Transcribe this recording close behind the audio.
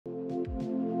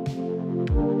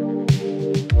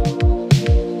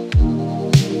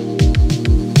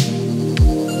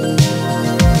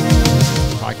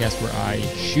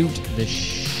shoot. The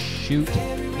shoot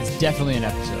is definitely an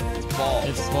episode. It's balls.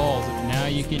 It's balls. Now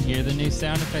you can hear the new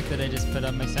sound effect that I just put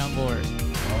on my soundboard.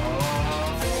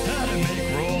 How to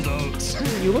make rolled oats.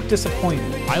 You look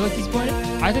disappointed. I look disappointed?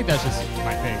 I think that's just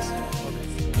my face.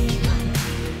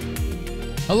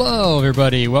 Hello,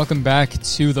 everybody. Welcome back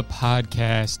to the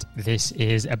podcast. This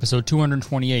is episode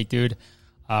 228, dude.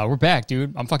 We're back,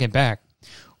 dude. I'm fucking back.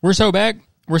 We're so back.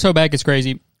 We're so back. It's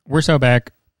crazy. We're so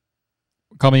back.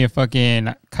 Call me a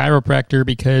fucking chiropractor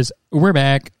because we're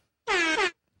back.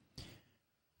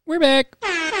 We're back.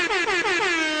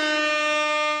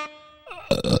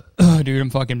 Dude,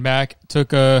 I'm fucking back.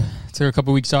 Took a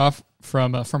couple weeks off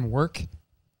from work.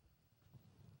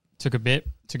 Took a bit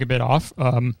off.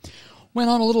 Went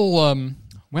on a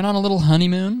little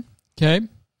honeymoon. Okay.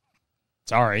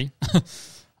 Sorry.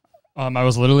 I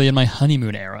was literally in my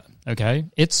honeymoon era. Okay.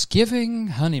 It's giving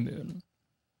honeymoon.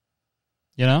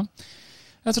 You know?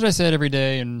 That's what I said every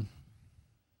day, and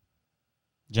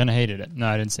Jenna hated it. No,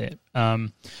 I didn't say it.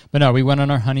 But no, we went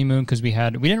on our honeymoon because we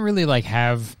didn't really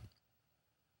have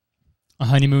a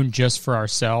honeymoon just for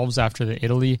ourselves after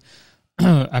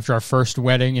after our first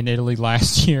wedding in Italy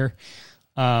last year.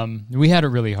 We had it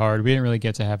really hard. We didn't really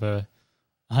get to have a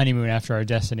honeymoon after our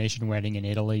destination wedding in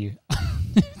Italy.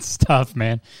 It's tough,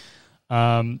 man.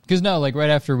 Because right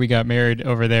after we got married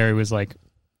over there, it was like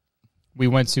we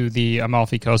went to the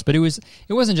Amalfi Coast, but it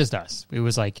wasn't just us. It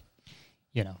was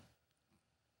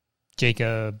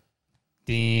Jacob,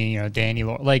 Dean, Danny,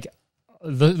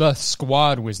 the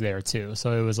squad was there too.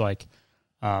 So it was it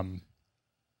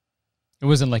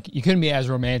wasn't like you couldn't be as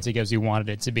romantic as you wanted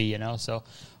it to be, So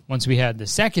once we had the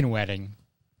second wedding,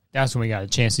 that's when we got a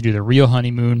chance to do the real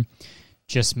honeymoon,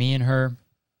 just me and her,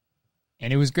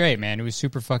 and it was great, man. It was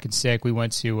super fucking sick. We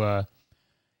went to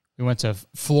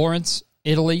Florence,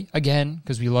 Italy again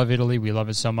because we love Italy. We love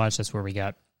it so much. That's where we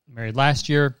got married last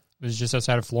year. It was just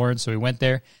outside of Florence, so we went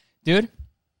there, dude.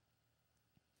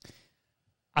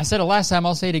 I said it last time.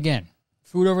 I'll say it again.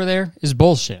 Food over there is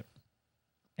bullshit,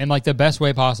 in the best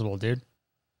way possible, dude.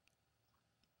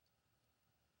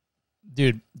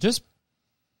 Dude,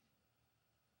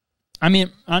 I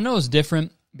know it's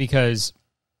different because,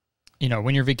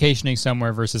 when you're vacationing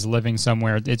somewhere versus living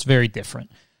somewhere, it's very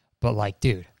different. But,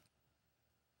 dude,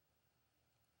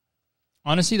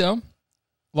 honestly, though,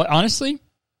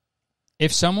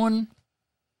 if someone,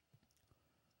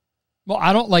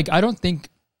 I don't think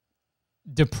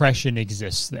depression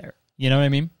exists there. You know what I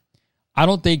mean? I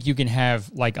don't think you can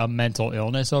have, a mental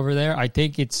illness over there. I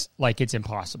think it's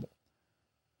impossible.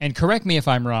 And correct me if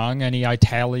I'm wrong, any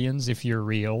Italians, if you're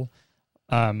real,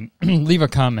 leave a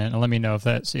comment and let me know if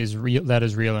that is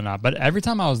real or not. But every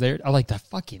time I was there, the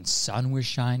fucking sun was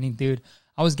shining, dude.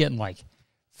 I was getting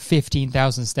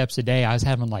 15,000 steps a day. I was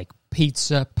having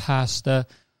pizza, pasta,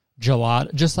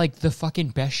 gelato, just the fucking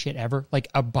best shit ever.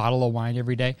 A bottle of wine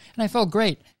every day. And I felt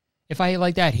great. If I ate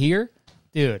like that here,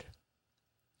 dude,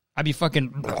 I'd be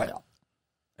fucking...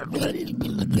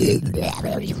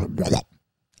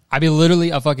 I'd be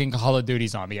literally a fucking Call of Duty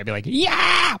zombie. I'd be like,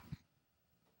 yeah!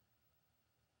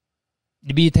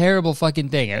 It'd be a terrible fucking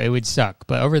thing. It would suck.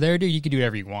 But over there, dude, you could do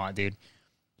whatever you want, dude.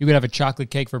 You could have a chocolate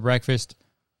cake for breakfast,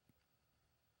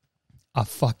 a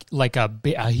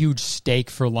huge steak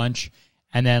for lunch,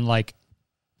 and then I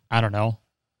don't know,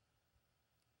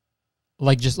 you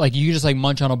could just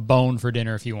munch on a bone for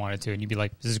dinner if you wanted to, and you'd be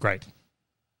like, this is great.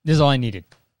 This is all I needed,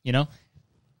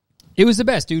 It was the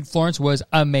best, dude. Florence was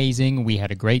amazing. We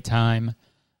had a great time.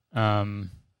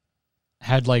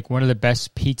 Had one of the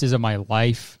best pizzas of my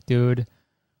life, dude.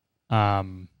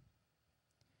 And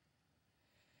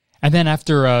then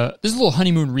after this is a little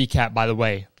honeymoon recap, by the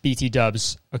way, BT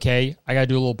dubs. Okay, I gotta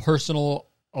do a little personal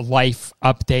life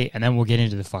update, and then we'll get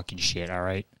into the fucking shit. All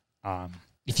right.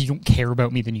 If you don't care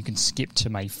about me, then you can skip to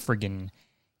my friggin'.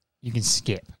 You can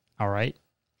skip. All right.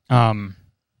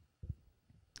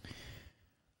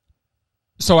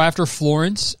 So after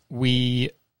Florence,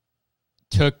 we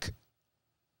took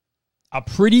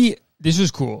this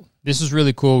was cool. This was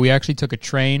really cool. We actually took a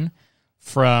train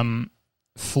from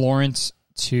Florence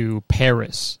to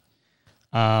Paris.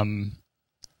 And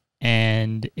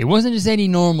it wasn't just any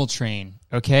normal train,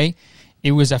 okay?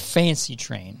 It was a fancy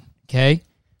train, okay?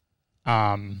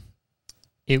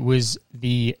 It was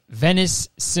the Venice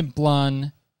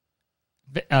Simplon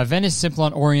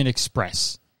Orient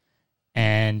Express.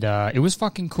 And it was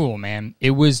fucking cool, man.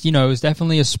 It was, it was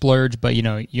definitely a splurge, but you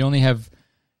only have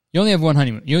one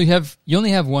honeymoon. You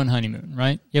only have one honeymoon,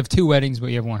 right? You have two weddings, but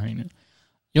you have one honeymoon.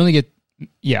 You only get,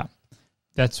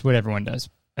 that's what everyone does,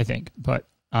 I think. But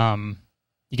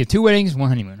you get two weddings, one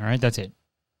honeymoon. All right, that's it.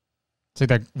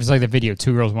 It's like the video,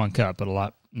 2 Girls, 1 Cup, but a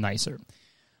lot nicer.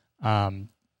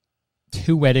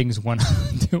 Two weddings, one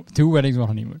two weddings, one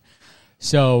honeymoon.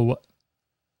 So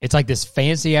it's like this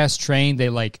fancy ass train. They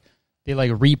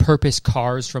repurpose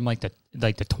cars from like the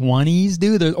 20s,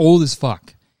 dude. They're old as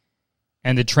fuck,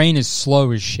 and the train is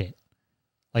slow as shit.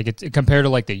 Like it's compared to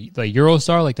like the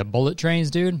Eurostar, like the bullet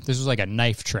trains, dude. This was like a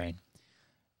knife train.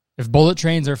 If bullet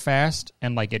trains are fast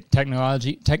and like it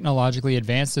technologically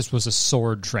advanced, this was a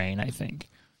sword train, I think.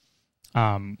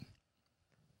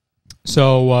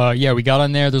 So we got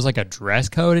on there. There's like a dress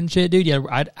code and shit, dude. Yeah,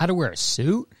 I had to wear a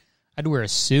suit. I had to wear a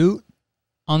suit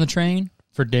on the train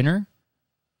for dinner.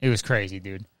 It was crazy,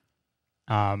 dude.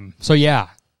 So yeah.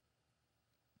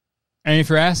 And if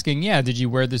you're asking, yeah, did you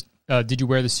wear this? Did you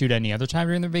wear the suit any other time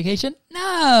during the vacation?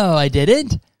 No, I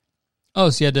didn't. Oh,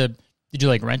 so did you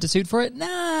like rent a suit for it? No,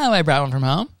 I brought one from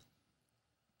home.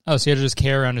 Oh, so you had to just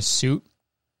carry around a suit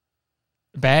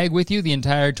bag with you the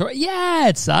entire tour? Yeah,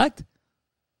 it sucked.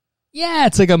 Yeah,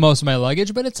 it took up most of my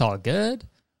luggage, but it's all good.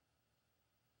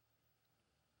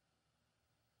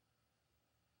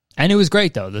 And it was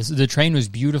great, though. The train was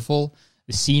beautiful.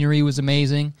 The scenery was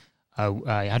amazing.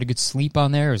 I had a good sleep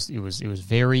on there. It was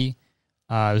very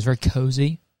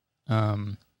cozy.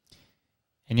 And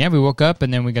yeah, we woke up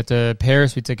and then we got to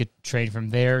Paris. We took a train from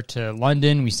there to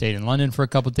London. We stayed in London for a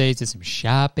couple of days, did some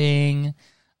shopping.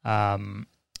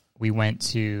 We went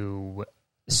to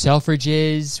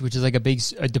Selfridges, which is like a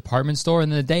department store.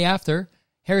 And then the day after,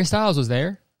 Harry Styles was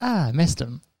there. I missed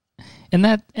him. And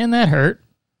that hurt.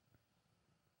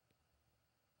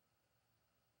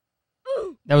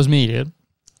 That was me, dude.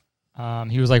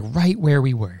 He was like right where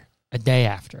we were a day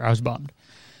after. I was bummed.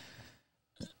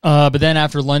 But then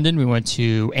after London, we went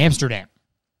to Amsterdam.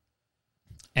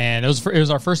 And it was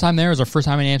our first time there. It was our first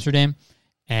time in Amsterdam.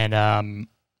 And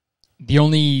the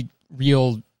only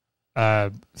real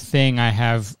thing I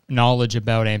have knowledge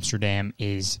about Amsterdam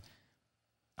is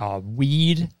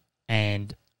weed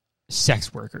and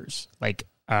sex workers. Like,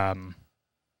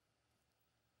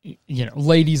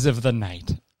 ladies of the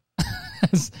night,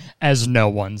 as no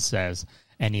one says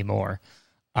anymore.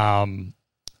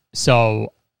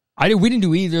 So we didn't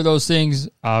do either of those things.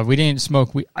 We didn't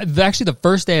smoke weed. Actually, the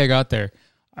first day I got there,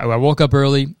 I woke up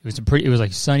early. It was like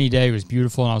a sunny day. It was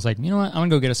beautiful, and I was like, you know what? I'm gonna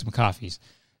go get us some coffees.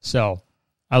 So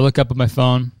I look up at my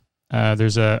phone.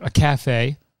 There's a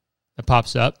cafe that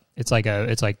pops up. It's like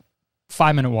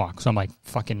 5-minute walk. So I'm like,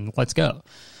 fucking, let's go.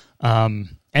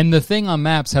 And the thing on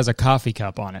maps has a coffee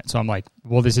cup on it. So I'm like,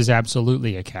 well, this is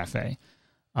absolutely a cafe.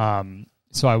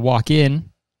 So I walk in,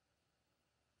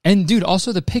 and dude,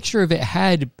 also the picture of it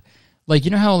had, like,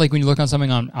 you know how like when you look on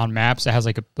something on maps, it has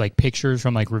like pictures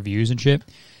from like reviews and shit.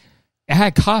 It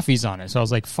had coffees on it, so I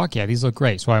was like, fuck yeah, these look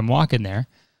great. So I'm walking there,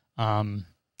 and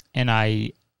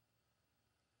I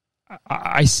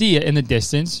see it in the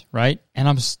distance, right? And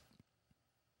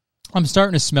I'm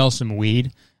starting to smell some weed,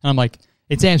 and I'm like,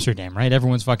 it's Amsterdam, right?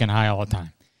 Everyone's fucking high all the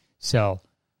time. So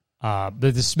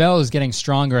the smell is getting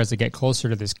stronger as I get closer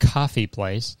to this coffee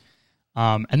place.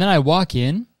 And then I walk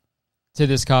in to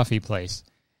this coffee place,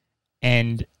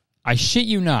 and I shit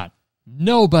you not,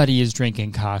 nobody is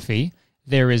drinking coffee.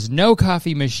 There is no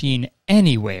coffee machine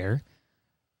anywhere.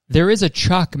 There is a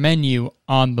chalk menu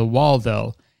on the wall,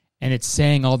 though, and it's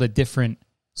saying all the different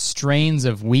strains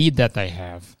of weed that they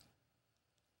have,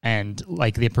 and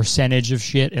like the percentage of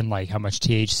shit and like how much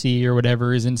THC or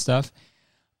whatever is in stuff.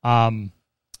 And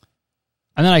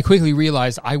then I quickly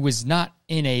realized I was not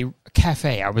in a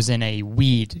cafe. I was in a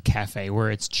weed cafe where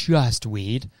it's just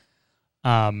weed.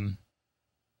 And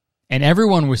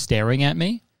everyone was staring at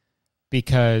me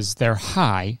because they're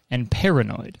high and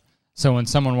paranoid. So when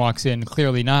someone walks in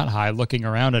clearly not high, looking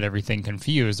around at everything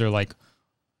confused, they're like,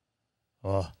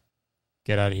 oh,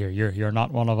 get out of here. You're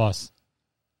not one of us.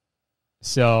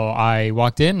 So I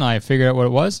walked in and I figured out what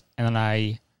it was. And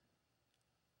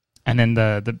then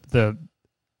the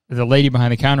lady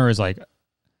behind the counter is like,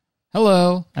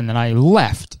 hello. And then I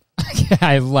left.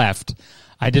 I left.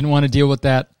 I didn't want to deal with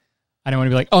that. I didn't want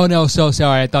to be like, oh no, so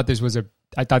sorry. I thought this was a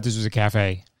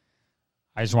cafe.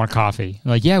 I just want coffee. I'm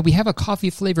like, yeah, we have a coffee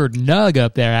flavored nug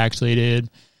up there, actually, dude.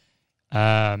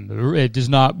 It does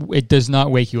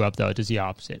not wake you up though. It does the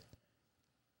opposite.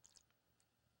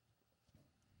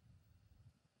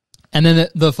 And then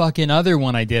the fucking other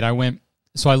one I did, I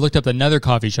looked up another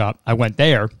coffee shop. I went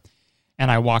there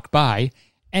and I walked by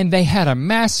and they had a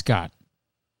mascot.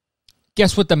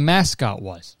 Guess what the mascot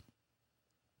was?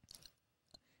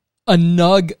 A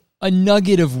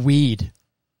nugget of weed.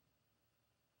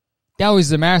 That was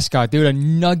the mascot, dude. A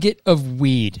nugget of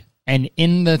weed. And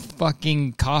in the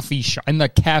fucking coffee shop, in the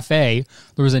cafe,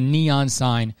 there was a neon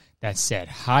sign that said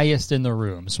highest in the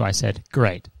room. So I said,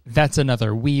 great, that's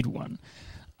another weed one.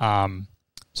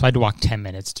 So I had to walk 10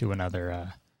 minutes to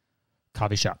another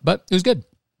coffee shop. But it was good.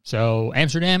 So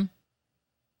Amsterdam,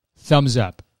 thumbs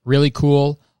up. Really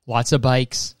cool. Lots of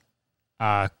bikes.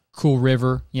 Cool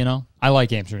river, you know. I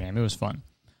like Amsterdam. It was fun.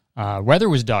 Weather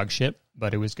was dog shit,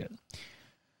 but it was good.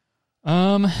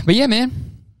 But yeah, man.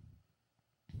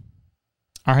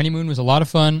 Our honeymoon was a lot of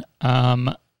fun.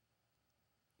 One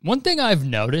thing I've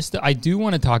noticed, I do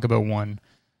want to talk about one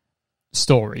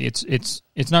story.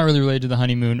 It's not really related to the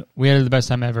honeymoon. We had the best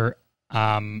time ever.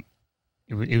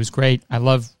 It was great. I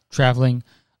love traveling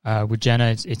with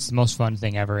Jenna. It's the most fun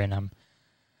thing ever, and I'm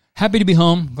happy to be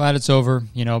home. Glad it's over.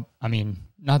 You know,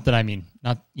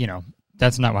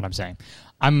 that's not what I'm saying.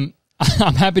 I'm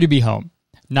happy to be home.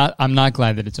 I'm not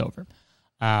glad that it's over.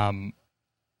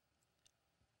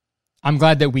 I'm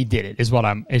glad that we did it. Is what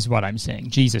I'm saying.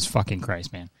 Jesus fucking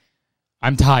Christ, man.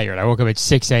 I'm tired. I woke up at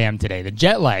 6 a.m. today. The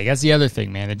jet lag. That's the other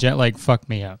thing, man. The jet lag fucked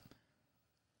me up.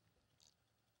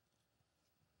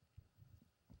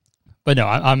 But no,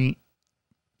 I'm.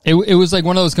 It was like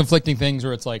one of those conflicting things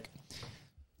where it's like,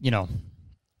 you know,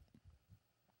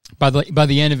 by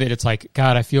the end of it, it's like,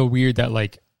 God, I feel weird that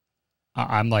like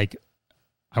I'm like,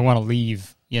 I want to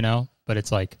leave, you know, but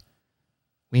it's like,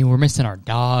 we're missing our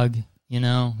dog, you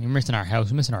know, we're missing our house,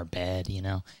 we're missing our bed, you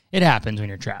know. It happens when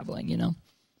you're traveling, you know.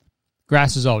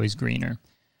 Grass is always greener.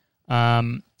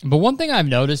 But one thing I've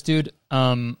noticed, dude,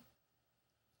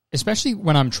 especially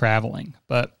when I'm traveling,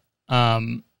 but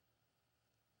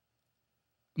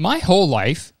my whole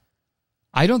life,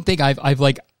 I don't think I'm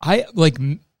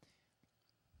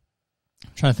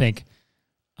trying to think.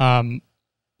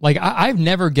 I've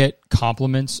never get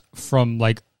compliments from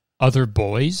like other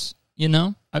boys, you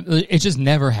know? It just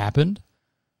never happened.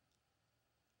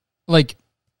 Like,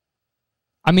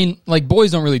 I mean, like boys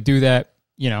don't really do that,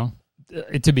 you know,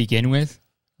 to begin with,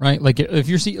 right? Like if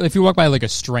you walk by like a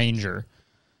stranger,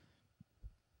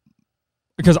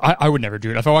 because I would never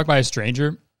do it. If I walk by a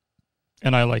stranger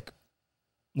and I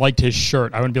liked his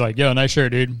shirt, I wouldn't be like, yo, nice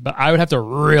shirt, dude. But I would have to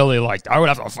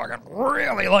fucking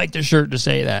really like the shirt to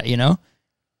say that, you know?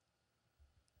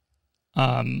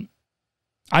 I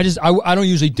don't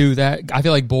usually do that. I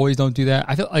feel like boys don't do that.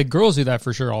 I feel like girls do that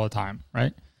for sure all the time,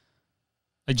 right?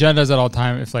 Like Jen does that all the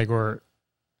time. If like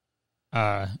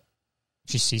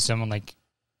she sees someone like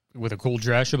with a cool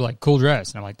dress, she'll be like, cool dress.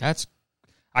 And I'm like, I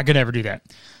could never do that.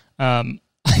 I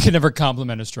could never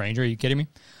compliment a stranger. Are you kidding me?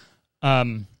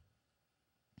 What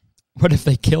if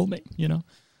they kill me, you know?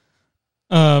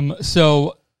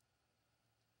 So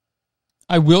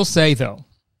I will say though,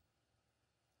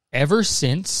 ever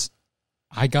since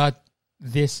I got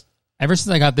this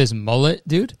mullet,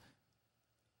 dude,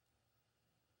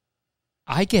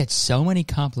 I get so many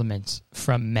compliments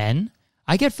from men.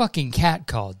 I get fucking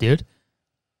catcalled, dude.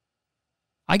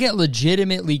 I get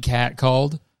legitimately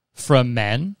catcalled from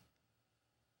men.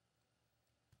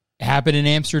 It happened in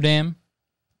Amsterdam.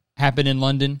 Happened in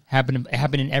London. Happened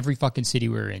in every fucking city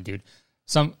we were in, dude.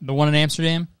 The one in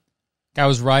Amsterdam, guy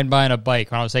was riding by on a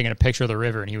bike when I was taking a picture of the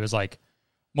river, and he was like,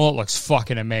 mullet looks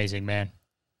fucking amazing, man.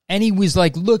 And he was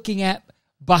like looking at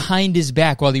behind his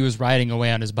back while he was riding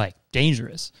away on his bike.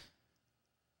 Dangerous.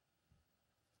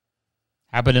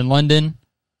 Happened in London.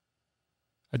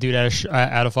 A dude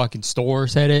at a fucking store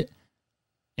said it.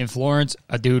 In Florence,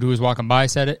 a dude who was walking by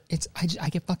said it. I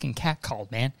get fucking catcalled,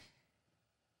 man.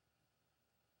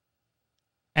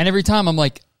 And every time I'm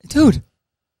like, dude,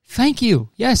 thank you.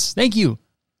 Yes, thank you.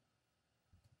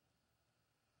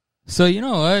 So you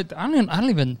know what? I don't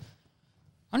even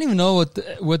know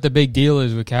what the big deal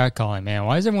is with catcalling, man.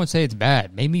 Why does everyone say it's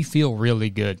bad? Made me feel really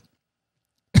good.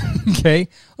 Okay,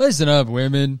 listen up,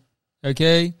 women.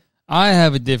 Okay, I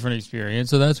have a different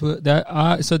experience, so that's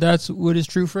what is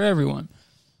true for everyone.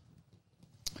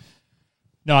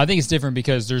 No, I think it's different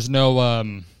because there's no,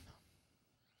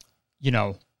 you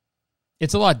know,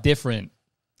 it's a lot different.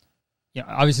 You know,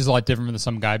 obviously, it's a lot different than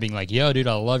some guy being like, "Yo, dude,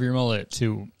 I love your mullet."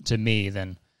 To me,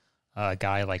 than a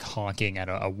guy like honking at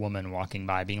a woman walking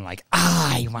by, being like,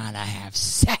 "I want to have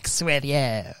sex with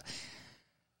you."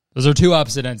 Those are two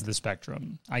opposite ends of the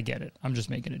spectrum. I get it. I'm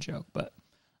just making a joke, but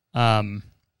I'm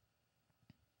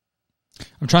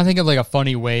trying to think of like a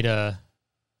funny way to,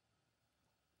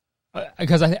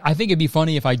 because I think it'd be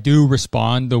funny if I do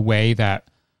respond the way that,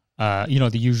 you know,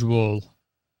 the usual,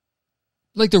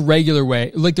 like the regular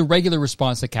way, like the regular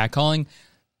response to catcalling.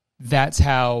 That's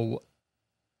how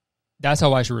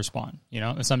I should respond. You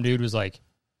know, if some dude was like,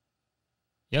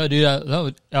 "Yo, dude, I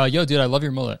love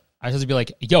your mullet," I should be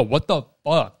like, "Yo, what the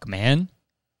fuck, man?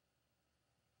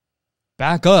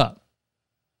 Back up.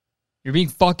 You're being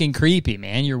fucking creepy,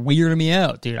 man. You're weirding me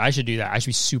out, dude." I should do that. I should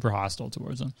be super hostile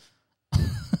towards them.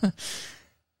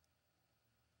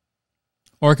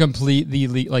 Or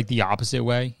completely like the opposite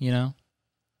way, you know?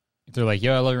 If they're like,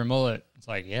 yo, I love your mullet. It's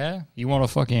like, yeah, you want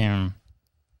to pull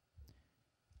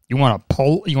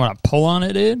on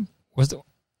it, dude?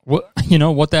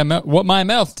 What my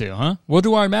mouth do, huh? What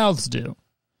do our mouths do?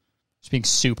 Just being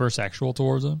super sexual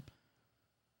towards them.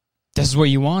 This is what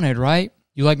you wanted, right?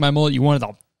 You like my mullet, you wanted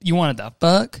the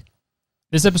fuck?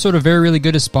 This episode of Very Really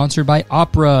Good is sponsored by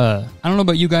Opera. I don't know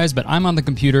about you guys, but I'm on the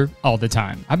computer all the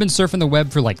time. I've been surfing the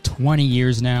web for like 20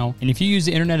 years now, and if you use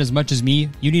the internet as much as me,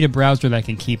 you need a browser that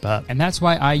can keep up. And that's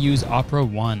why I use Opera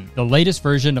One, the latest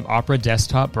version of Opera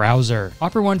desktop browser.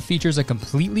 Opera One features a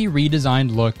completely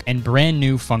redesigned look and brand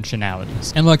new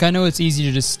functionalities. And look, I know it's easy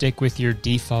to just stick with your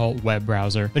default web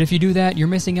browser, but if you do that, you're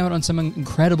missing out on some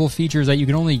incredible features that you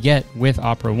can only get with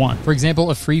Opera One. For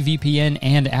example, a free VPN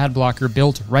and ad blocker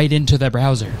built right into the browser,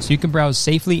 so you can browse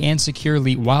safely and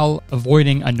securely while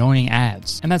avoiding annoying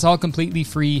ads. And that's all completely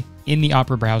free in the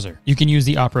Opera browser. You can use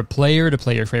the Opera player to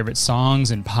play your favorite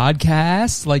songs and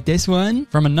podcasts, like this one,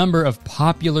 from a number of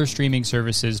popular streaming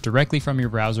services directly from your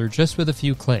browser just with a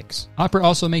few clicks. Opera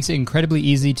also makes it incredibly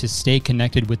easy to stay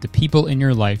connected with the people in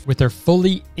your life with their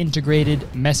fully integrated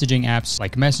messaging apps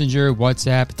like Messenger,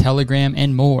 WhatsApp, Telegram,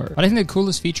 and more. But I think the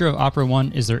coolest feature of Opera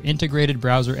One is their integrated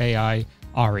browser AI,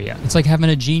 Aria. It's like having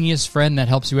a genius friend that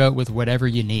helps you out with whatever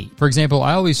you need. For example,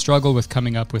 I always struggle with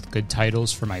coming up with good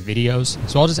titles for my videos,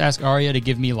 so I'll just ask Aria to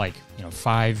give me like,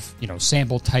 5,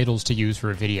 sample titles to use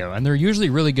for a video, and they're usually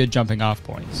really good jumping off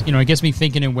points. It gets me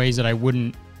thinking in ways that I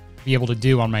wouldn't be able to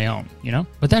do on my own,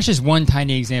 But that's just one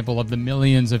tiny example of the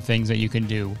millions of things that you can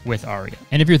do with Aria.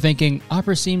 And if you're thinking,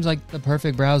 Opera seems like the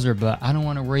perfect browser, but I don't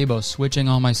want to worry about switching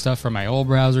all my stuff from my old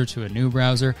browser to a new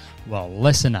browser, well,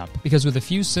 listen up. Because with a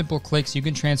few simple clicks, you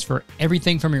can transfer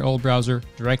everything from your old browser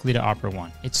directly to Opera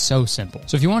One. It's so simple.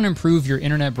 So if you want to improve your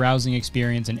internet browsing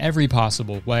experience in every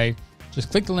possible way, just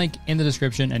click the link in the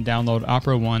description and download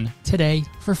Opera One today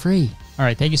for free. All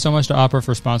right, thank you so much to Opera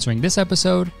for sponsoring this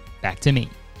episode. Back to me.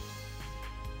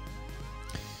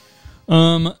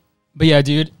 But yeah,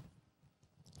 dude,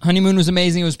 honeymoon was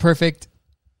amazing. It was perfect.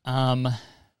 Happy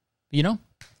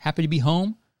to be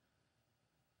home.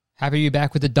 Happy to be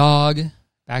back with the dog,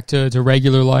 back to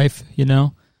regular life,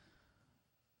 No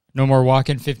more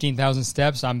walking 15,000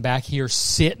 steps. I'm back here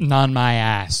sitting on my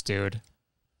ass, dude.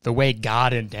 The way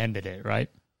God intended it, right?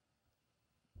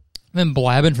 I've been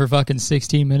blabbing for fucking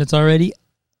 16 minutes already.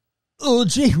 Oh,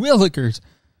 gee willikers.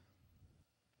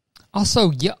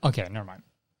 Also, yeah, okay, never mind.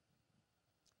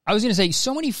 I was going to say,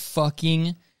 so many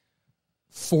fucking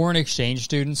foreign exchange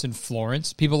students in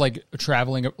Florence, people like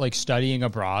traveling, like studying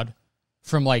abroad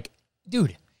from like,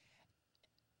 dude,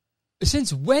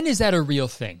 since when is that a real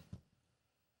thing?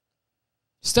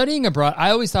 Studying abroad,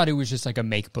 I always thought it was just like a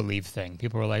make-believe thing.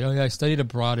 People were like, oh yeah, I studied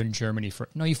abroad in Germany for,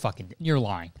 no, you're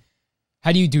lying.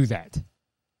 How do you do that?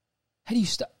 How do you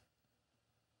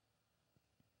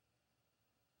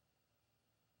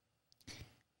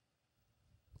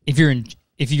If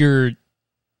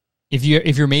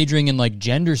you're majoring in like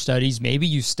gender studies, maybe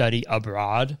you study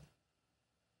abroad.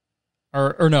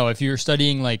 Or no, if you're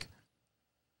studying like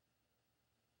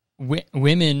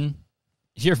women,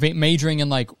 if you're majoring in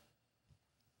like,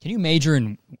 you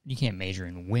can't major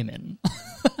in women.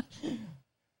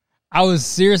 I was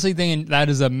seriously thinking that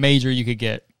is a major you could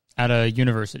get at a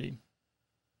university.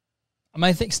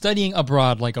 I think studying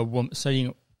abroad, like a woman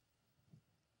studying,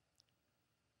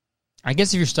 I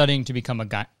guess if you're studying to become a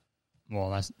guy,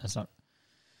 well, that's not.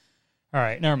 All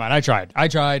right, never mind. I tried. I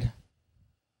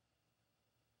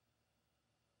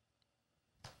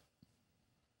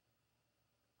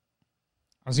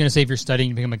was gonna say if you're studying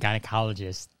to become a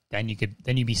gynecologist, then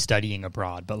you'd be studying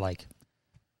abroad. But like,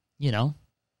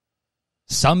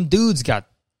 some dudes got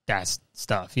that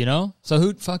stuff, So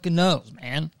who fucking knows,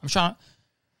 man?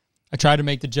 I tried to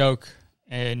make the joke,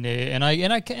 and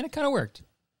it kind of worked.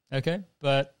 Okay,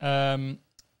 but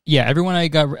yeah, everyone I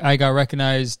got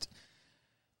recognized.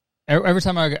 Every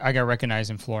time I got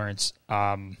recognized in Florence,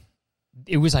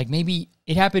 it was like maybe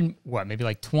it happened. Maybe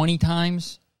like 20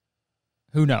 times.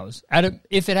 Who knows? Out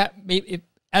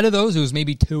of those, it was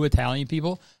maybe 2 Italian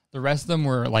people. The rest of them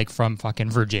were like from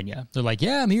fucking Virginia. They're like,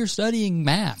 yeah, I'm here studying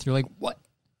math. You're like, what?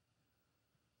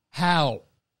 How?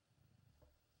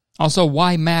 Also,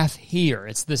 why math here?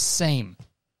 It's the same.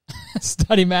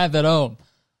 Study math at home.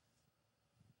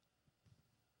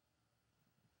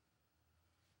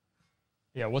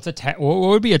 Yeah, what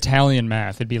would be Italian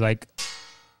math? It'd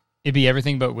be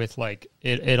everything, but with like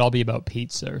it'd all be about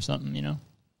pizza or something,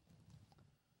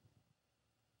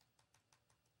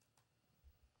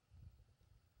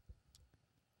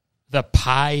 The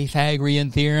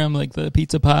Pythagorean theorem, like the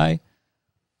pizza pie.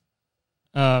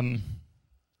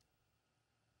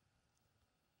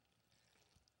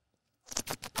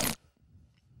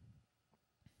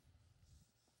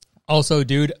 Also,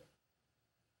 dude,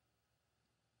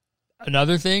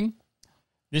 another thing,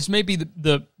 this may be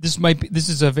this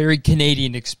is a very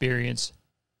Canadian experience,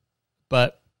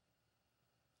 but,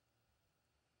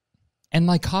 and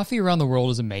like coffee around the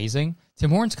world is amazing. Tim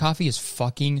Hortons coffee is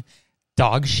fucking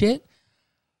dog shit.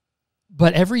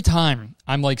 But every time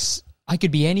I'm like, I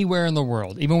could be anywhere in the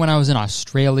world, even when I was in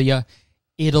Australia,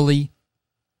 Italy,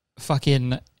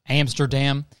 fucking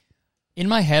Amsterdam, in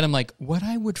my head, I'm like, what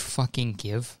I would fucking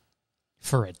give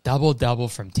for a double-double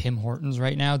from Tim Hortons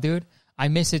right now, dude. I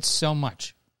miss it so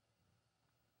much.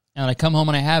 And I come home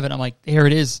and I have it. I'm like, there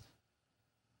it is.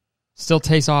 Still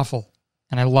tastes awful.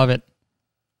 And I love it.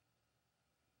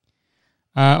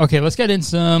 Okay, let's get in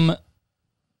some...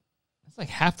 It's like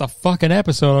half the fucking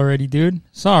episode already, dude.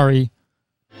 Sorry.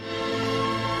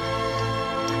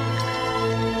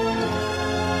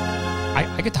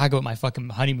 I could talk about my fucking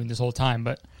honeymoon this whole time,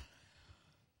 but...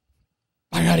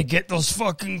 I gotta get those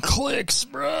fucking clicks,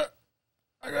 bruh.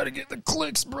 I gotta get the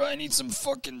clicks, bruh. I need some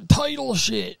fucking title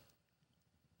shit.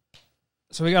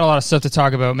 So we got a lot of stuff to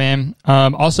talk about, man.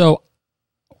 Also,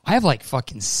 I have like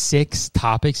fucking 6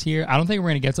 topics here. I don't think we're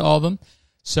gonna get to all of them.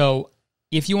 So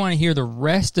if you want to hear the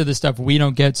rest of the stuff we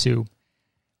don't get to,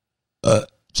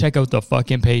 check out the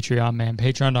fucking Patreon, man.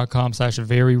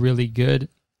 Patreon.com/veryreallygood.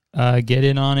 Get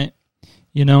in on it.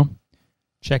 You know,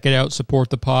 check it out. Support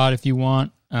the pod if you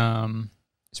want.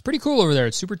 It's pretty cool over there.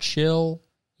 It's super chill,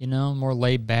 you know, more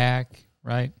laid back,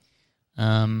 right?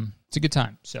 It's a good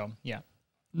time. So, yeah.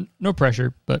 No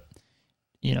pressure, but,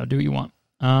 you know, do what you want.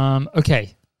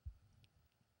 Okay.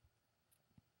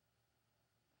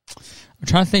 I'm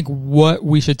trying to think what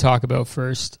we should talk about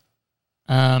first.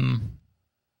 Okay,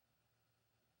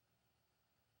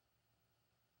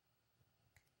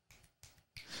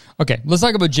 let's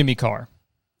talk about Jimmy Carr.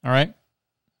 All right?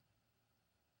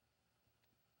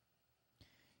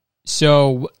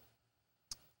 So,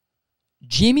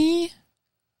 Jimmy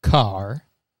Carr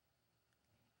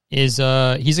is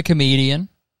he's a comedian.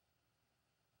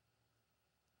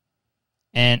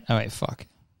 And oh wait, fuck.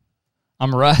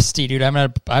 I'm rusty, dude. I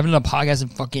haven't done a podcast in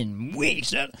fucking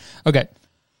weeks. Okay.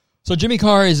 So Jimmy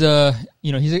Carr is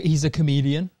he's a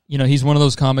comedian. You know, he's one of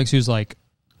those comics who's like,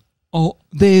 oh,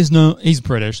 he's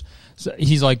British. So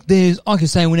he's like, I can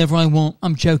say whenever I want.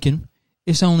 I'm joking.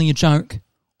 It's only a joke.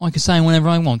 I can say whenever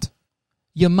I want.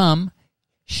 Your mum,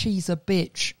 she's a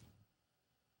bitch.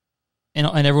 And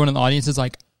everyone in the audience is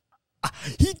like,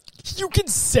 you can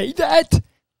say that?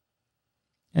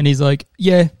 And he's like,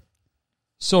 yeah,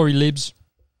 sorry, libs.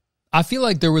 I feel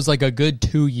like there was like a good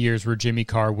 2 years where Jimmy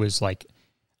Carr was like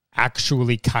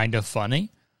actually kind of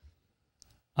funny.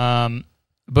 But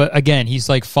again, he's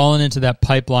like fallen into that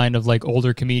pipeline of like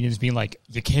older comedians being like,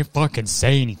 you can't fucking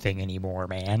say anything anymore,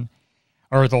 man.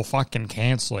 Or they'll fucking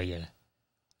cancel you.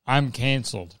 I'm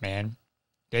canceled, man.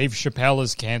 Dave Chappelle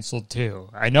is canceled too.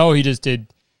 I know he just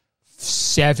did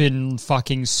 7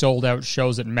 fucking sold out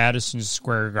shows at Madison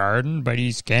Square Garden, but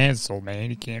he's canceled,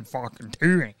 man. He can't fucking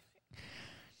do it.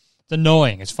 It's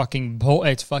annoying. It's fucking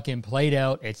played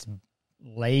out. It's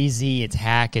lazy. It's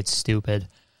hack. It's stupid.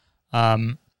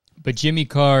 But Jimmy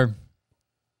Carr,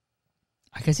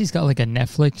 I guess he's got like a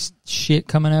Netflix shit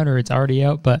coming out, or it's already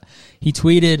out, but he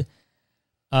tweeted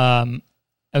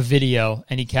a video,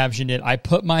 and he captioned it, "I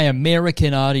put my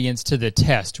American audience to the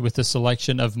test with a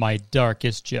selection of my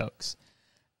darkest jokes."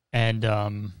 And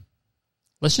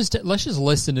let's just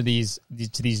listen to these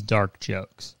dark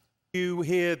jokes. You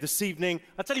here this evening.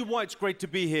 I tell you why it's great to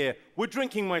be here. We're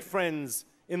drinking, my friends,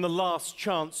 in the Last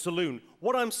Chance Saloon.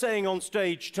 What I'm saying on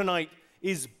stage tonight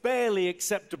is barely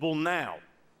acceptable now.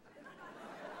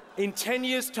 In 10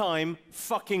 years' time,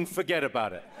 fucking forget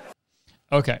about it.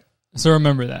 Okay, so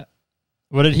remember that.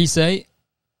 What did he say?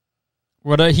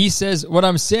 He says, what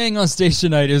I'm saying on stage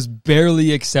tonight is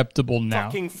barely acceptable now.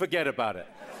 Fucking forget about it.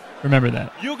 Remember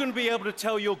that. You're going to be able to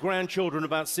tell your grandchildren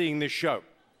about seeing this show.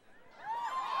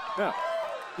 Yeah.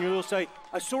 You'll say,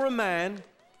 I saw a man,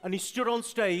 and he stood on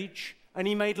stage, and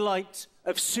he made light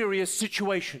of serious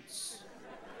situations.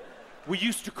 We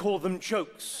used to call them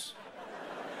jokes.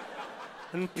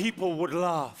 And people would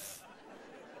laugh.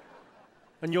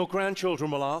 And your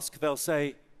grandchildren will ask, they'll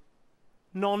say,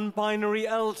 non-binary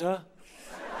elder.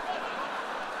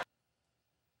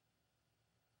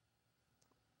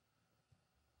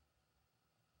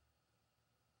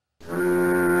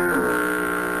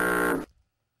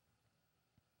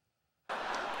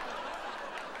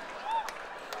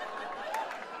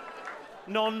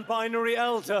 Non-binary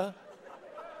elder.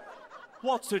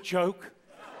 What's a joke?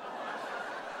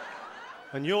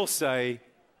 And you'll say,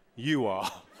 you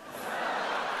are.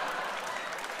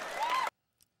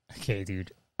 Okay,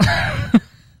 dude.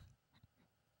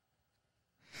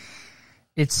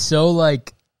 it's so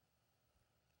like,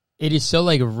 it is so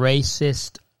like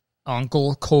racist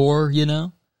uncle core, you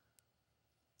know?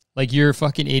 Like your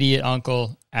fucking idiot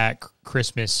uncle at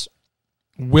Christmas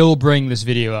will bring this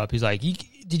video up. He's like,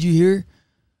 did you hear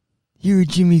what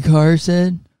Jimmy Carr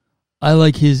said? I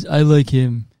like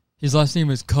him. His last name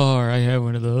is Carr. I have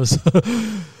one of those.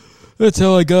 That's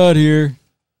how I got here.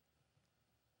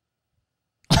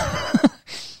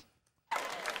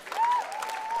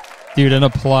 Dude, an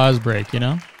applause break, you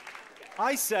know?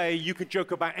 I say you could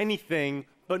joke about anything,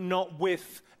 but not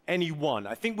with anyone.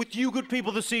 I think with you good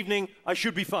people this evening, I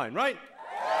should be fine, right?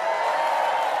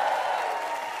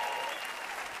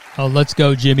 Oh, let's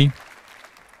go, Jimmy.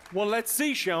 Well, let's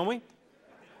see, shall we?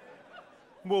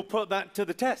 We'll put that to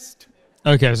the test.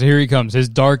 Okay, so here he comes. His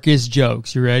darkest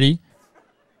jokes. You ready?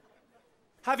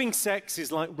 Having sex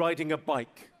is like riding a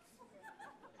bike.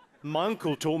 My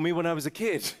uncle taught me when I was a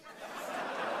kid.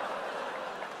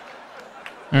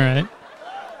 All right.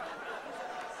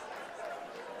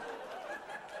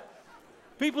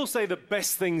 People say the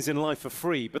best things in life are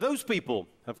free, but those people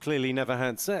have clearly never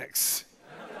had sex.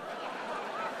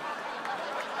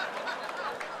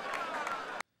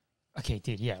 Okay,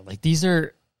 dude, yeah, like these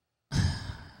are...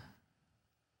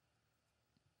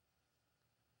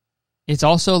 It's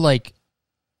also like,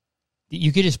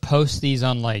 you could just post these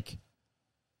on like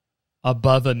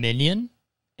above 1 million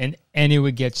and it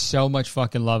would get so much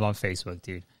fucking love on Facebook,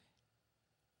 dude.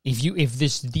 If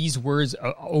these words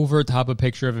over top a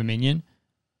picture of a minion,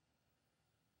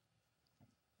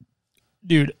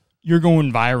 dude, you're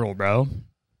going viral, bro.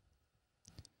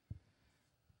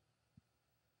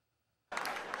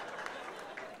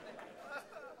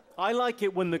 I like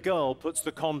it when the girl puts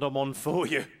the condom on for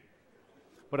you,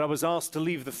 but I was asked to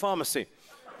leave the pharmacy.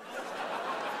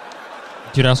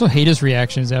 Dude, I also hate his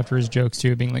reactions after his jokes,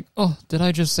 too, being like, oh, did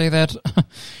I just say that?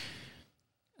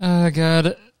 Oh,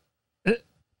 God.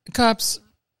 Cops,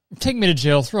 take me to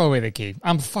jail, throw away the key.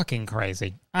 I'm fucking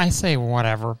crazy. I say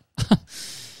whatever.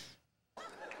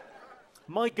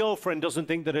 My girlfriend doesn't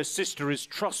think that her sister is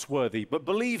trustworthy, but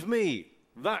believe me,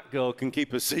 that girl can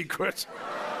keep a secret.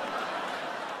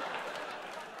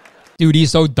 Dude,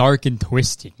 he's so dark and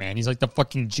twisted, man. He's like the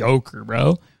fucking Joker,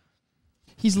 bro.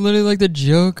 He's literally like the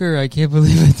Joker. I can't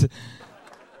believe it.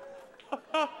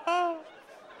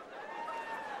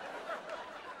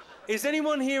 Is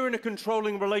anyone here in a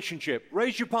controlling relationship?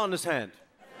 Raise your partner's hand.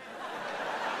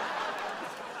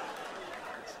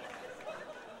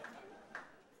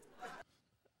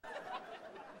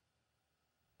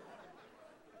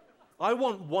 I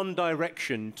want One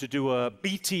Direction to do a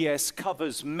BTS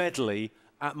covers medley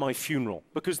at my funeral,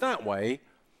 because that way,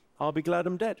 I'll be glad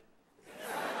I'm dead.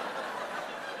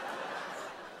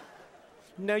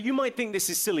 Now, you might think this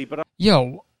is silly, but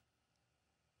Yo.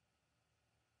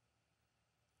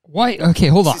 Why? Okay,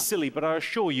 hold on. This is silly, but I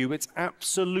assure you it's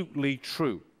absolutely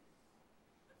true.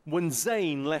 When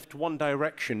Zayn left One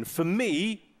Direction, for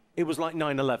me, it was like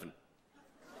 9/11.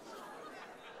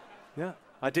 Yeah,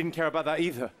 I didn't care about that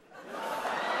either.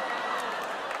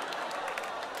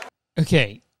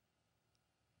 Okay.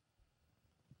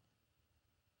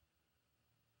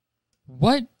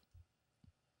 What?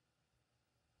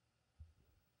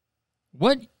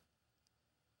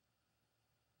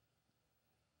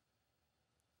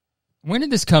 When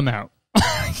did this come out?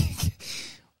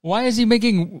 Why is he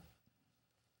making...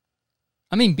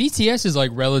 I mean, BTS is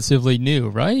like relatively new,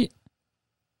 right?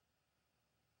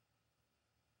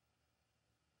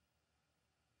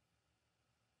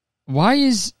 Why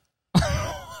is...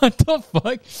 What the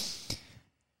fuck?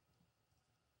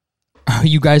 Are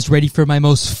you guys ready for my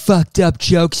most fucked up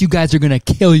jokes? You guys are gonna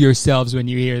kill yourselves when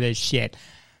you hear this shit.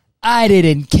 I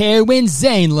didn't care when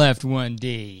Zayn left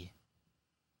 1D.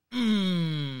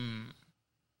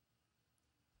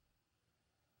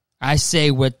 I say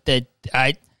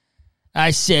I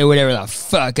say whatever the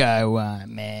fuck I want,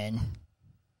 man.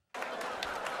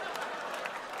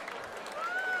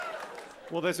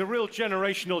 Well, there's a real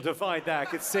generational divide there. I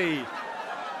could see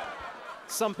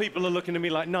some people are looking at me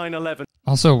like 9/11.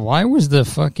 Also, why was the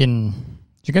fucking...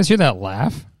 Did you guys hear that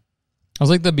laugh? It was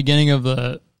like the beginning of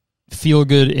the Feel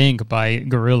Good Inc. by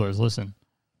Gorillaz. Listen.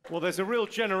 Well, there's a real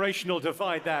generational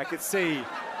divide there. I could see.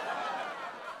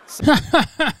 Some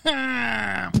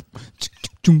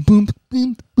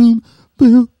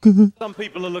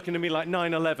people are looking at me like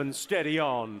 9/11, steady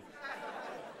on.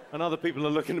 And other people are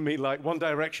looking at me like One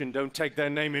Direction, don't take their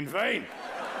name in vain.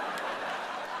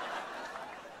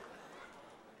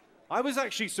 I was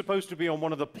actually supposed to be on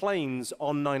one of the planes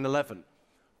on 9/11.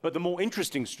 But the more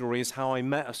interesting story is how I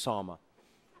met Osama.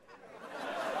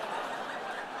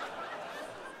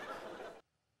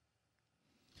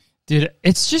 Dude,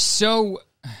 it's just so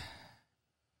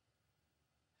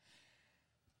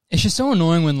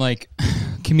annoying when like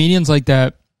comedians like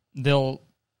that, they'll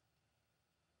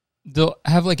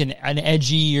have like an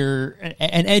edgy or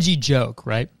an edgy joke,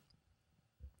 right?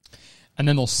 And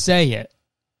then they'll say it,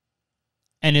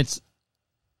 and it's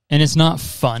not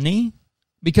funny,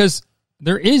 because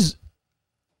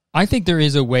I think there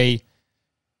is a way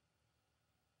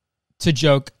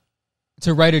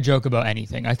to write a joke about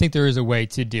anything. I think there is a way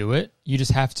to do it. You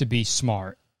just have to be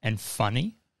smart and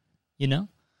funny, you know?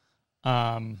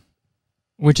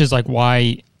 Which is like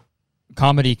why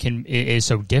comedy is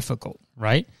so difficult,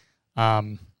 right?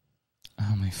 Oh,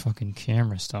 my fucking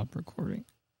camera stopped recording.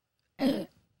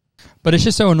 But it's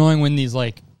just so annoying when these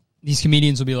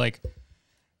comedians will be like,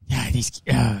 yeah,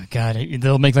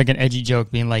 they'll make like an edgy joke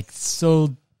being like,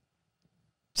 so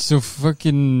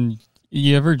fucking,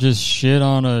 you ever just shit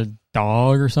on a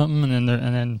dog or something? And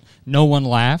then no one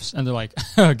laughs, and they're like,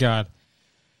 oh God.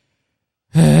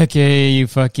 Okay, you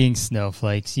fucking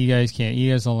snowflakes. You guys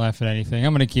don't laugh at anything.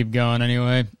 I'm going to keep going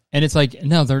anyway. And it's like,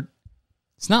 no,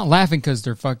 it's not laughing because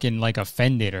they're fucking like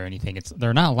offended or anything.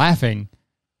 They're not laughing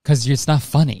because it's not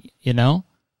funny, you know?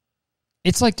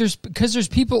 It's like there's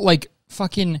people like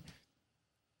fucking,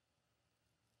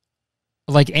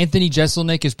 like Anthony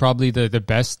Jeselnik is probably the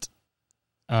best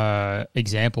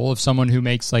example of someone who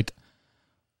makes like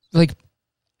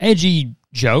edgy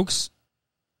jokes,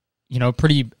 you know,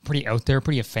 pretty out there,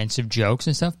 pretty offensive jokes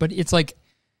and stuff. But it's like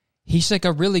he's like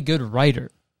a really good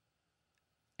writer,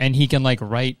 and he can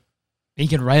write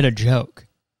a joke,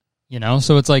 you know.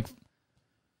 So it's like,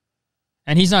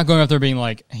 and he's not going up there being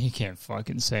like, he can't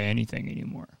fucking say anything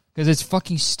anymore because it's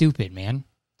fucking stupid, man.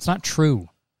 It's not true.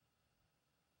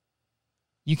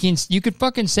 You could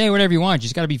fucking say whatever you want. You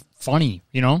just got to be funny,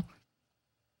 you know?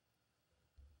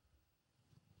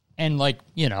 And like,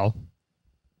 you know,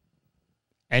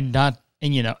 and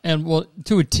well,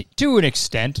 to an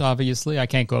extent, obviously, I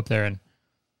can't go up there and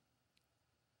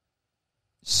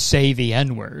say the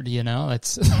N-word, you know?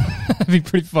 That'd be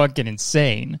pretty fucking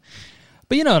insane.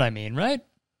 But you know what I mean, right?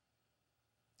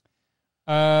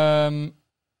 I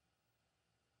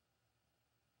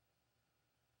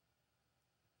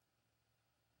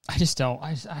just don't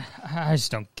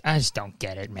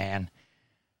get it, man.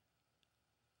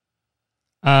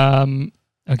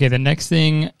 Okay, the next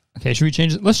thing. Okay, should we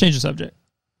change it? Let's change the subject.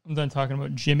 I'm done talking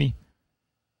about Jimmy.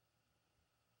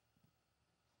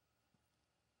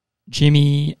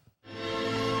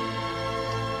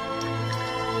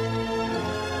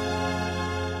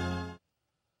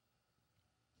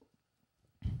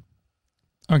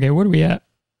 Okay, what are we at?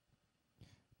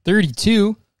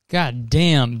 32. God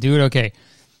damn, dude. Okay.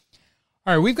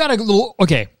 All right, we've got a little.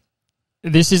 Okay,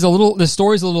 the story's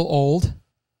a little old.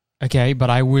 Okay, but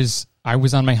I was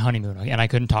on my honeymoon, and I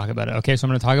couldn't talk about it. Okay, so I'm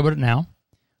going to talk about it now.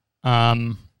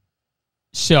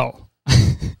 So,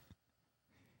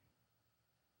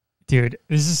 dude,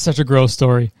 this is such a gross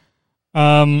story.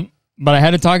 But I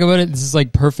had to talk about it. This is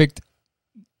like perfect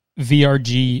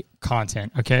VRG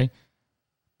content. Okay.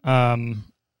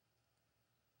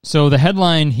 So the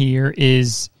headline here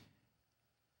is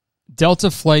Delta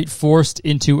flight forced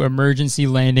into emergency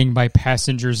landing by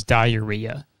passengers'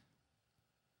 diarrhea.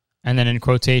 And then in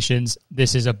quotations,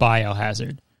 this is a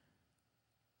biohazard.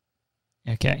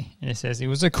 Okay. And it says, it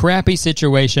was a crappy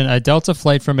situation. A Delta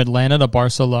flight from Atlanta to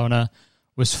Barcelona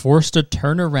was forced to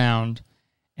turn around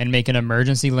and make an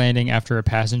emergency landing after a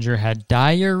passenger had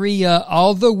diarrhea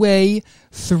all the way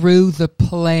through the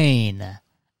plane.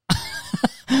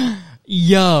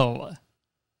 Yo.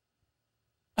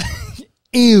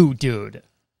 Ew, dude.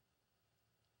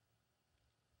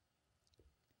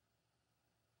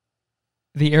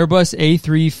 The Airbus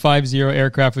A350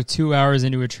 aircraft was 2 hours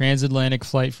into a transatlantic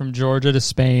flight from Georgia to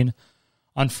Spain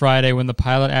on Friday when the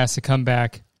pilot asked to come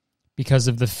back because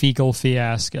of the fecal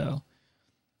fiasco.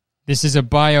 This is a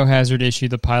biohazard issue,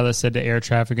 the pilot said to air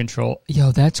traffic control.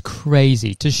 Yo, that's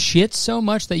crazy. To shit so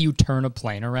much that you turn a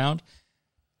plane around,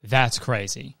 that's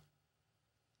crazy.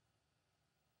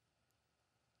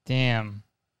 Damn.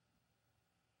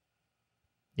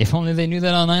 If only they knew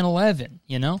that on 9/11,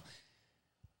 you know?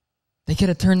 They could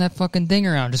have turned that fucking thing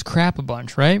around, just crap a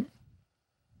bunch, right?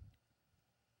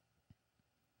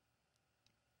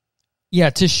 Yeah,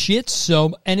 to shit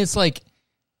so... And it's like...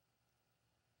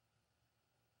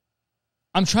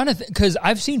 I'm trying to... Because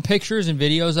I've seen pictures and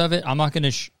videos of it. I'm not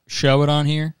going to show it on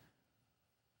here.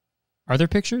 Are there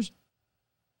pictures?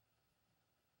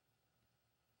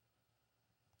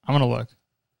 I'm going to look.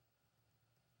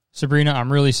 Sabrina,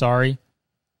 I'm really sorry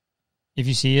if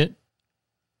you see it.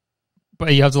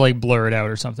 But you have to, like, blur it out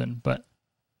or something. But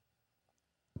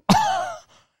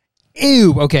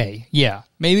Ew. Okay. Yeah.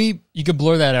 Maybe you could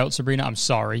blur that out, Sabrina. I'm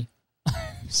sorry.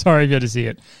 Sorry, good to see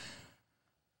it.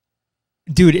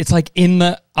 Dude, it's like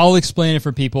I'll explain it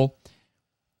for people.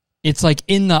 It's like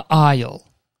in the aisle.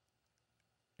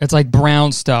 It's like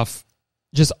brown stuff.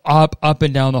 Just up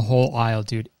and down the whole aisle,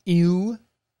 dude. Ew.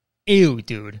 Ew,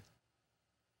 dude.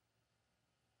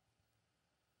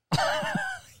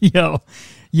 Yo.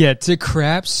 Yeah, to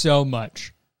crap so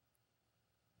much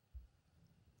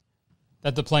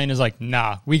that the plane is like,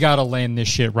 nah, we gotta land this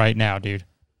shit right now, dude.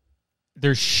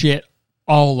 There's shit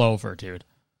all over, dude.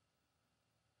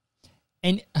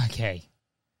 And, okay.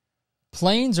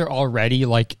 Planes are already,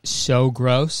 like, so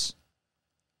gross.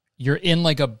 You're in,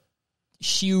 like, a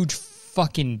huge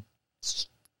fucking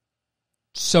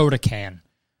soda can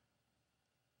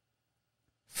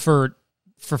for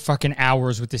fucking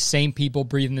hours with the same people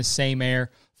breathing the same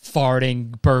air,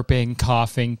 farting, burping,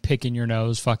 coughing, picking your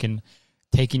nose, fucking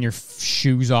taking your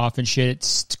shoes off and shit.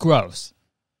 It's gross.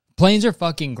 Planes are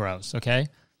fucking gross, okay?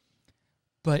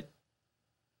 But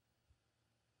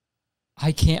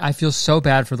I feel so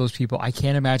bad for those people. I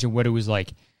can't imagine what it was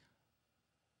like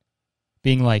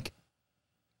being like,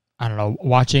 I don't know,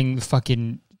 watching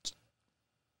fucking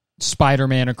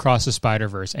Spider-Man Across the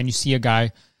Spider-Verse, and you see a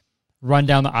guy run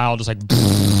down the aisle just like,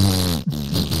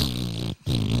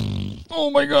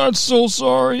 oh my God, so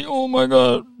sorry. Oh my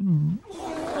God.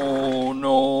 Oh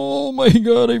no. Oh my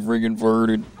God, I freaking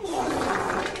farted.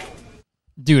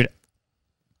 Dude.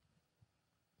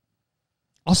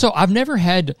 Also, I've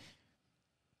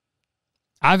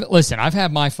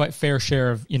had my fair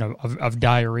share of, of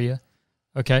diarrhea.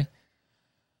 Okay.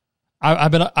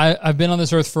 I've been on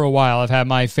this earth for a while. I've had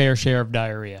my fair share of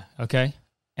diarrhea. Okay.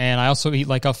 And I also eat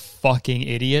like a fucking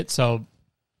idiot. So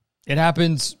it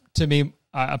happens to me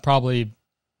probably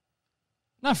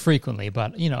not frequently,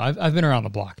 but I've been around the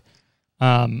block.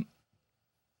 I've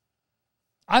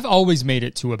always made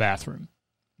it to a bathroom.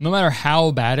 No matter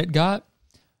how bad it got,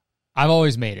 I've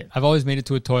always made it. I've always made it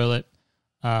to a toilet.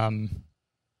 I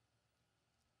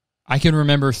can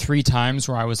remember 3 times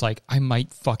where I was like, I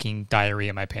might fucking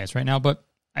diarrhea my pants right now, but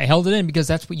I held it in because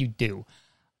that's what you do.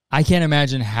 I can't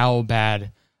imagine how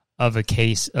bad of a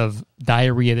case of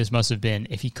diarrhea this must have been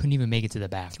if he couldn't even make it to the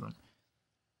bathroom.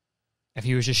 If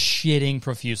he was just shitting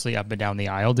profusely up and down the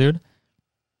aisle, dude.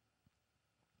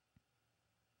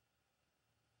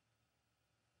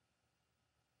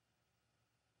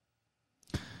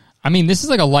 I mean, this is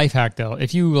like a life hack, though.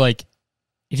 If you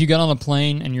get on the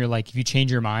plane and if you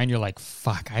change your mind, you're like,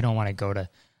 fuck, I don't want to go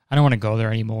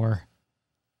there anymore.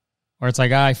 Or it's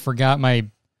like, I forgot my,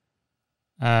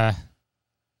 I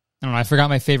forgot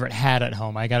my favorite hat at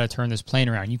home. I got to turn this plane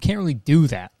around. You can't really do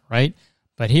that, right?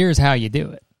 But here's how you do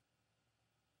it.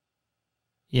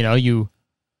 You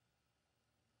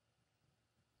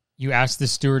ask the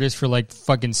stewardess for like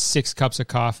fucking 6 cups of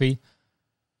coffee,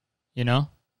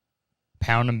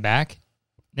 pound them back.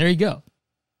 There you go.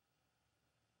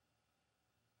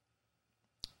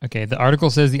 Okay, the article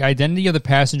says the identity of the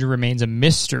passenger remains a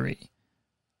mystery.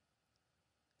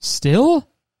 Still?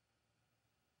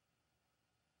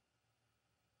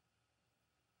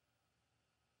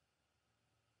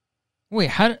 Wait,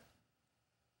 how...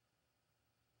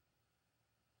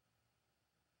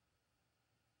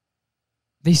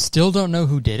 They still don't know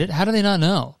who did it? How do they not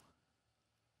know?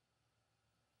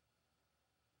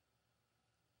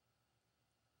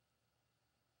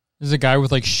 There's a guy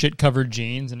with like shit-covered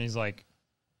jeans, and he's like...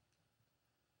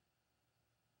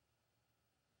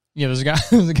 Yeah, there's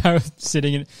a guy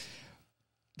sitting in...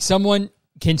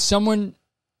 Can someone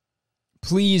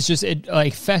please just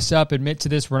fess up, admit to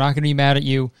this? We're not going to be mad at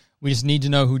you. We just need to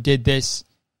know who did this.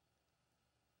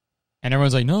 And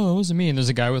everyone's like, no, it wasn't me. And there's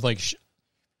a guy with like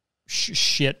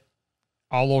shit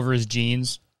all over his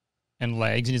jeans and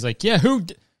legs. And he's like, yeah,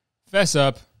 fess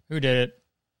up. Who did it?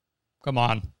 Come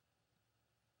on.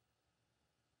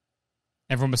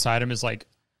 Everyone beside him is like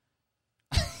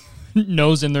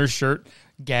nose in their shirt,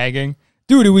 gagging.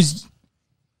 Dude, it was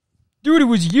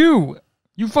you.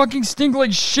 You fucking stink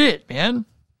like shit, man.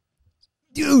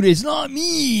 Dude, it's not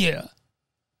me.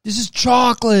 This is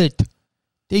chocolate.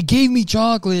 They gave me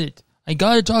chocolate. I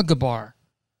got a chocolate bar.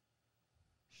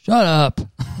 Shut up.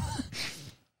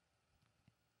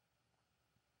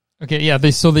 Okay, yeah,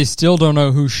 they still don't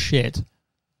know who shit.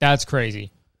 That's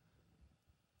crazy.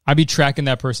 I'd be tracking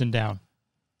that person down.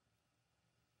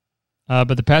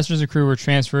 But the passengers and crew were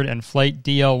transferred, and flight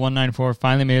DL-194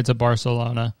 finally made it to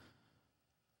Barcelona.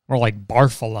 Or like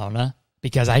Barcelona,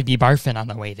 because I'd be barfing on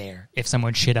the way there if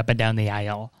someone shit up and down the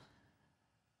aisle.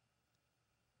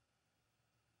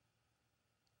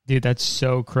 Dude, that's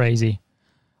so crazy.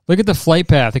 Look at the flight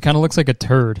path. It kind of looks like a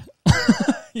turd.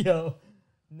 Yo,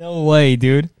 no way,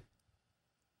 dude.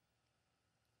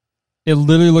 It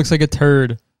literally looks like a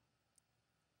turd.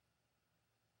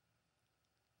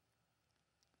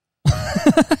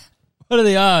 What are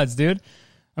the odds, dude?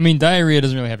 I mean, diarrhea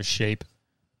doesn't really have a shape.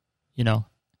 You know,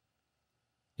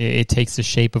 it takes the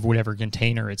shape of whatever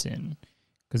container it's in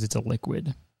because it's a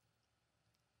liquid.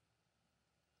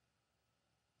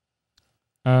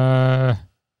 Okay,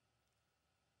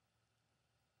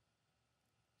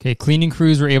 cleaning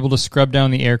crews were able to scrub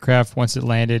down the aircraft once it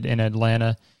landed in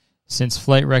Atlanta, since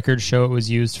flight records show it was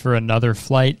used for another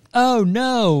flight. Oh,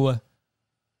 no!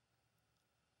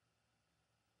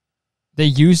 They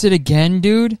used it again,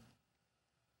 dude?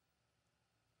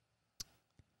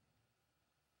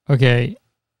 Okay.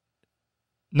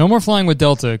 No more flying with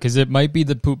Delta, because it might be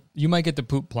the poop. You might get the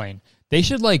poop plane. They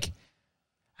should, like...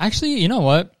 Actually, you know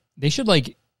what? They should,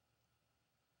 like...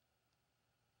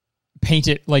 paint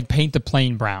the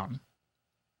plane brown.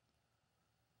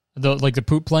 The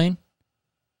poop plane.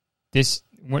 This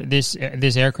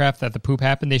aircraft that the poop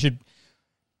happened, they should...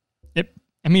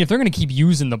 I mean, if they're going to keep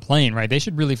using the plane, right, they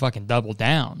should really fucking double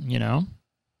down, you know?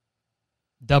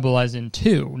 Double as in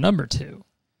number two.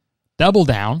 Double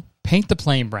down, paint the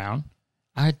plane brown.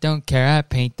 I don't care, I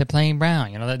paint the plane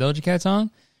brown. You know that Doja Cat song?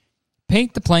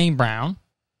 Paint the plane brown.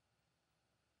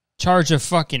 Charge a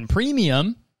fucking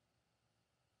premium.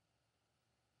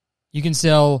 You can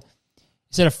sell,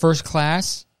 instead of first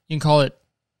class, you can call it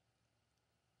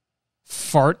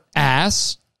fart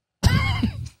ass.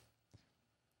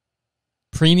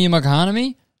 Premium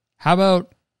economy? How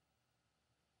about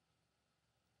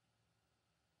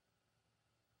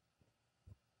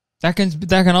that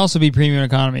can also be premium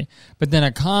economy. But then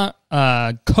a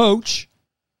coach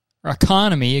or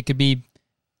economy, it could be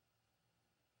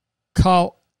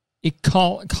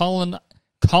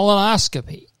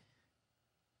colonoscopy.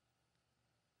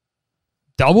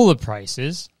 Double the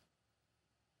prices.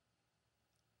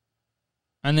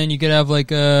 And then you could have like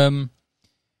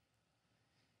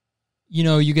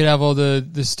you could have all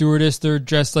the stewardess, they're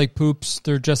dressed like poops,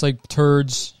 they're dressed like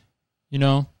turds, you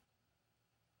know?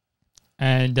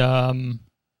 And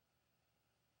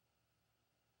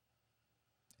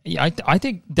yeah, I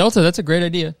think Delta, that's a great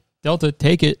idea. Delta,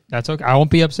 take it. That's okay. I won't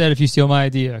be upset if you steal my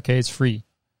idea, okay? It's free.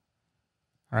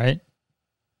 All right?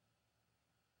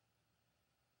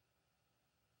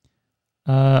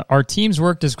 Our teams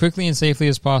worked as quickly and safely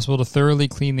as possible to thoroughly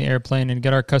clean the airplane and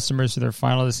get our customers to their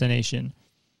final destination.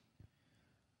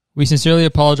 We sincerely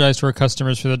apologize to our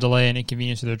customers for the delay and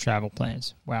inconvenience of their travel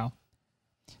plans. Wow.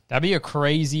 That'd be a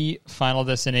crazy Final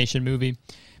Destination movie.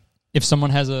 If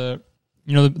someone has the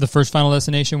first Final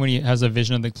Destination, when he has a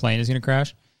vision of the plane is going to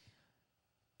crash,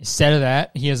 instead of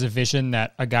that, he has a vision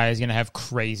that a guy is going to have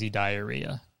crazy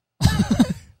diarrhea.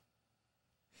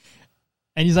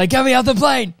 And he's like, get me off the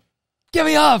plane! Get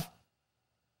me off!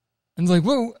 And he's like,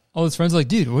 whoa. All his friends are like,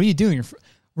 dude, what are you doing?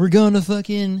 We're going to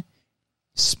fucking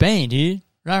Spain, dude.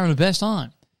 We're having the best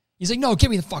time. He's like, no, get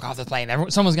me the fuck off the plane.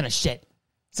 Someone's going to shit.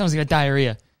 Someone's going to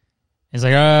diarrhea. He's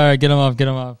like, all right, get him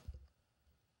off.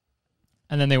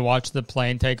 And then they watch the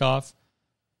plane take off.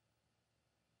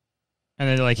 And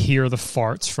they like hear the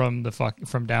farts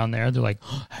from down there. They're like,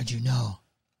 oh, how'd you know?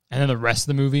 And then the rest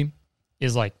of the movie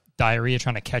is like diarrhea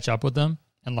trying to catch up with them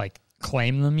and like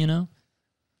claim them, you know?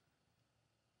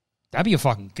 That'd be a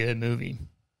fucking good movie.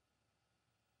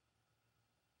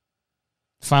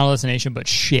 Final Destination, but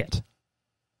shit.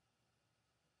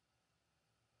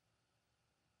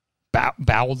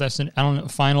 Bowel Destination. I don't know.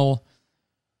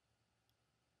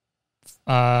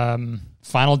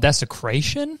 Final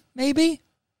Desecration, maybe?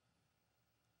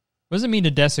 What does it mean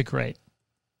to desecrate?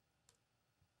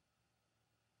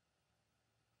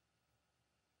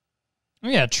 Oh,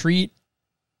 yeah, treat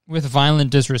with violent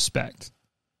disrespect.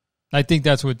 I think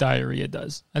that's what diarrhea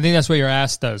does. I think that's what your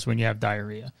ass does when you have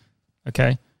diarrhea.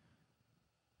 Okay?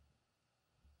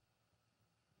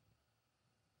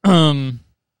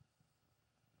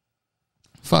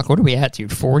 Fuck, what are we at,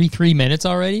 dude? 43 minutes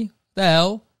already? The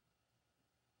hell?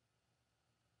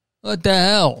 What the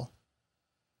hell?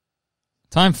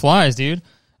 Time flies, dude.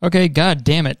 Okay, god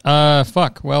damn it.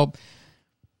 Fuck. Well,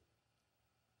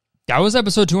 that was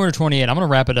episode 228. I'm going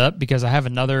to wrap it up because I have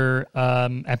another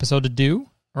episode to do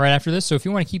right after this. So if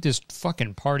you want to keep this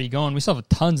fucking party going, we still have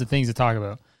tons of things to talk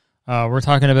about. We're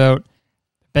talking about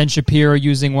Ben Shapiro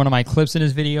using one of my clips in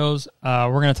his videos.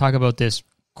 We're going to talk about this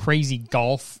crazy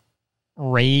golf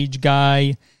rage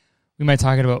guy. We might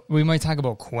talk about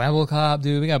Quibble Cop,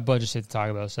 dude. We got a bunch of shit to talk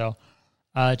about. So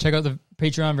check out the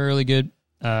Patreon, very really good.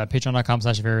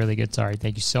 Patreon.com/very really good. Sorry.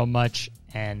 Thank you so much.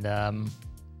 And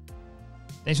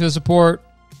thanks for the support.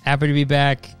 Happy to be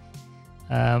back.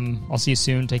 I'll see you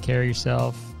soon. Take care of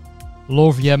yourself.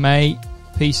 Love you, mate.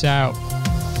 Peace out.